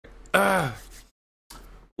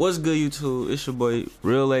What's good, YouTube? It's your boy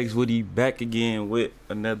realxwoodie back again with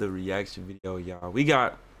another reaction video, y'all. We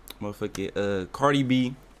got motherfucking Cardi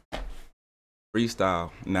B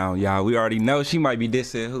Freestyle. Now, y'all, we already know she might be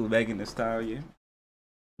dissing who back in the stallion.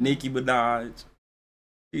 Nicki Minaj.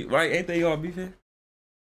 Right? Ain't they all beefing?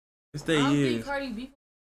 Yes, they is.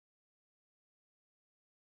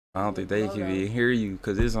 I don't think they can even hear you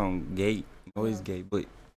because it's on gate. Noise gate. But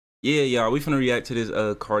yeah, y'all, we finna react to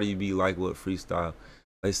this Cardi B like what Freestyle.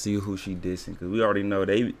 Let's see who she dissing, because we already know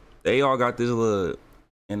they all got this little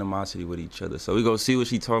animosity with each other. So we gonna see what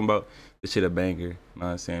she talking about. This shit a banger. You know what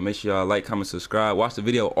I'm saying? Make sure y'all like, comment, subscribe. Watch the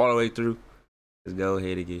video all the way through. Let's go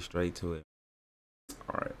ahead and get straight to it.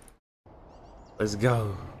 Alright. Let's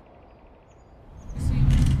go.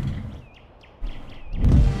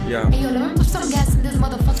 Yeah. Hey, yo, let me put some gas in this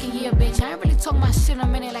motherfucking year, bitch. I ain't really talking my shit in a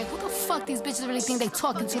minute. Like, who the fuck these bitches really think they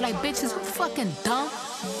talking to? Like, bitches, who fucking dumb?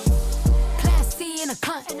 Class C in a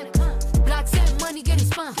cunt. Blocks and money getting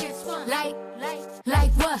spun. Like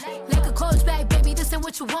what? Like a coach bag, baby, this ain't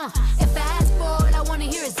what you want. If I ask for all I wanna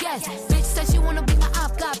hear is yes. Bitch said she wanna be my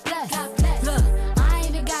op, God bless. Look, I ain't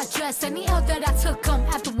even got dressed. Any L that I took come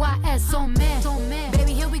after YS, so man.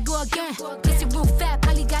 Baby, here we go again. Pussy real fat,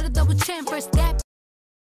 probably got a double chin. First that.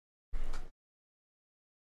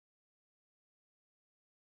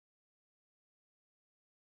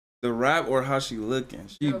 The rap or how she looking?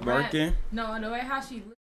 She barking? No, the way how she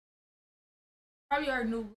looking. Probably our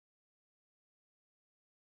new.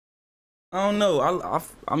 I don't know.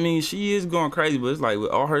 I mean, she is going crazy, but it's like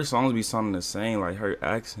with all her songs be sounding the same. Like her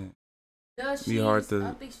accent be hard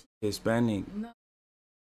to Hispanic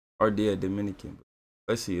or Dominican.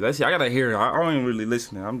 Let's see. I gotta hear it. I ain't really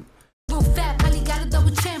listening. I'm. Fat, probably got a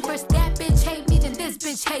double chin. First that bitch hate me, then this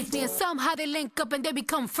bitch hates me, and somehow they link up and they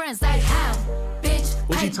become friends. Like how, bitch?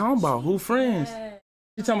 Who she talking about? Who friends?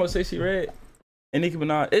 She talking about Sexy Red and Nicki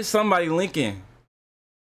Minaj. It's somebody linking.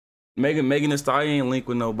 Megan Thee Stallion ain't linked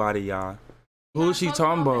with nobody, y'all. Who is she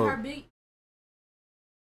talking about?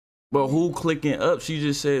 But who clicking up? She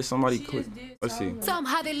just said somebody click. Let's see.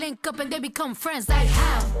 Somehow they link up and they become friends. Like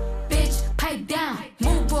how, bitch? Pipe down,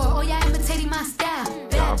 move boy. Oh yeah, imitating my style.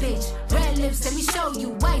 Bad bitch, red lips. Let me show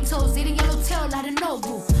you. White toes, eating yellow tail like a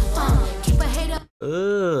noble. Keep a hater.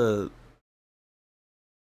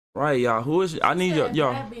 Right, y'all. Who is? I need y'all.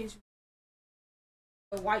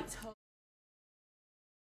 The white toe.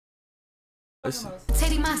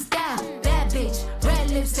 Taking my style, bad bitch,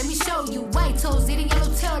 red lips. Let me show you. White toes, eating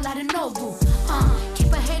yellow tail like a noble.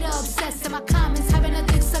 Keep a hater obsessed in my comments, having a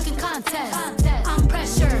dick sucking contest. I'm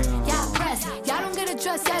pressure, y'all press. Y'all don't get a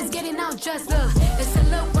dress, y'all's getting out dressed. Look, it's a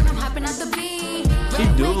look when I'm hopping at the beat. She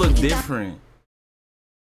do look different.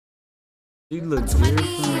 She look different.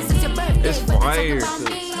 It's fire.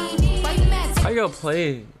 How you gonna play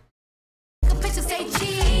it?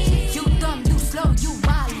 You dumb, you slow, you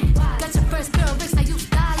wild. Got your first pair of wrist, now you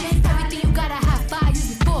styling. Everything you gotta have 5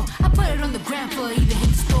 years before. I put it on the gram for even hit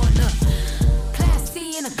the store. Look, Class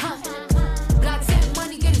C in a cunt. Blocks and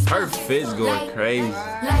money getting her fits going crazy.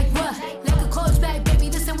 Like what? Like a coach bag, baby,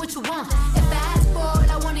 this ain't what you want. If I ask for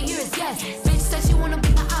all I wanna hear is yes. Bitch said she wanna be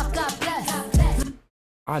my op, God bless.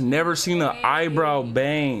 I never seen an eyebrow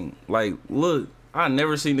bang. Like, look, I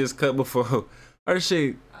never seen this cut before. Her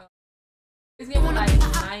shit. It's getting like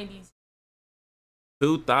 90s.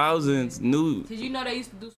 2000s, new. Did you know they used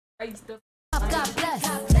to do crazy stuff? God bless.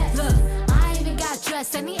 Look, I ain't even got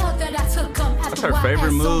dressed. Any L that I took come after. That's her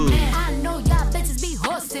favorite move. I know y'all bitches be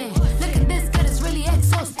hosting. Look at this cut, it's really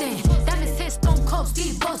exhausting. Diamonds hit stone cold,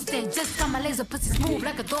 Steve boasting. Just got my laser pussy smooth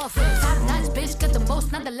like a dolphin. Top notch bitch, get the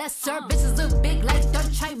most, not the lesser. Bitches look big like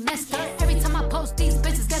third trimester. Every time I post, these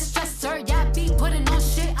bitches get stressed, sir. Y'all be putting on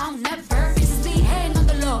shit, I'll never. Bitches be hating on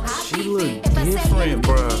the low. She look different,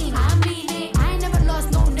 bro. I mean it. I ain't never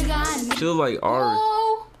lost no nigga. I need. She look like art.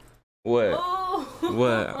 Oh. What? Oh.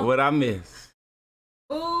 What I miss?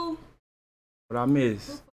 Oh. What I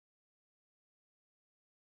miss?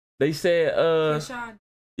 They said Krishan.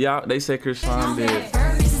 Yeah, they said Krishan did.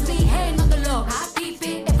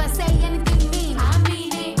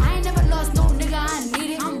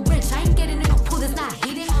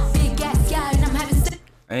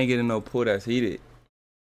 I ain't getting no pool that's heated.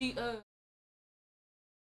 She, That's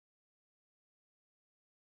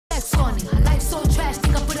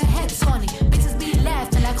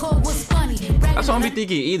what I be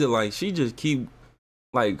thinking either. Like, she just keep,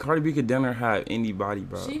 like, Cardi B could damn near have anybody,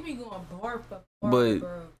 bro. She be going bar for but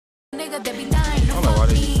bro. I don't know why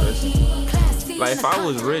they be stressing. Like, if I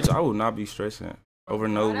was rich, I would not be stressing over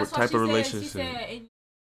no type of relationship.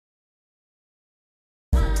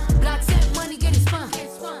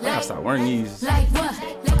 I gotta stop wearing these. Like what?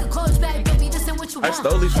 Like a cold That's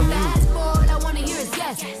totally from you. I wanna hear is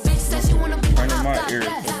yes. Bitch said she wanna be the Turning my top ear.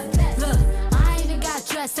 best. Look, I ain't even got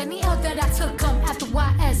dressed. Any L that I took come after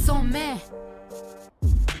YS. Oh man.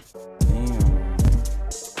 Damn.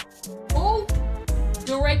 Who?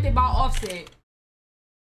 Directed by Offset.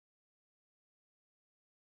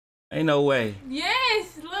 Ain't no way.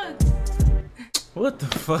 Yes, look. What the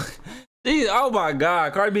fuck? Jeez, oh my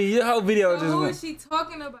God, Cardi B, your whole video So just who went. is she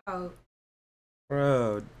talking about?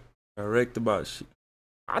 Bro, direct about shit.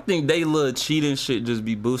 I think they little cheating shit just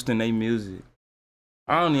be boosting their music.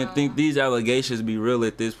 I don't even think these allegations be real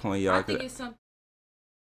at this point, y'all. I think it's something.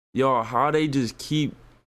 Y'all, how they just keep,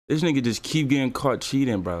 this nigga just keep getting caught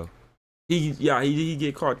cheating, bro. He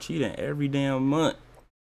get caught cheating every damn month.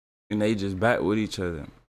 And they just back with each other.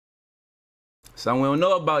 So we don't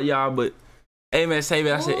know about y'all, but hey man, say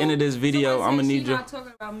that's the end of this video. I'm gonna need you. Not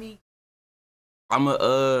talking about me. I'ma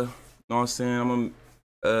know what I'm saying? I'm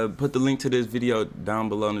gonna put the link to this video down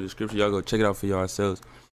below in the description. Y'all go check it out for yourselves.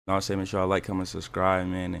 Know what I'm saying? Make sure y'all like, comment, subscribe,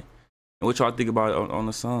 man. And what y'all think about it on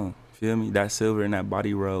the song? Feel me? That silver and that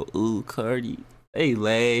body roll. Ooh, Cardi. Hey,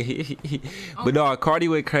 lay. But no, Cardi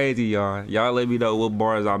went crazy, y'all. Y'all let me know what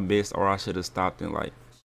bars I missed or I should have stopped and like.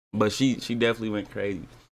 But she definitely went crazy.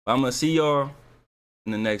 But I'm gonna see y'all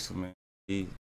in the next one, man. Peace.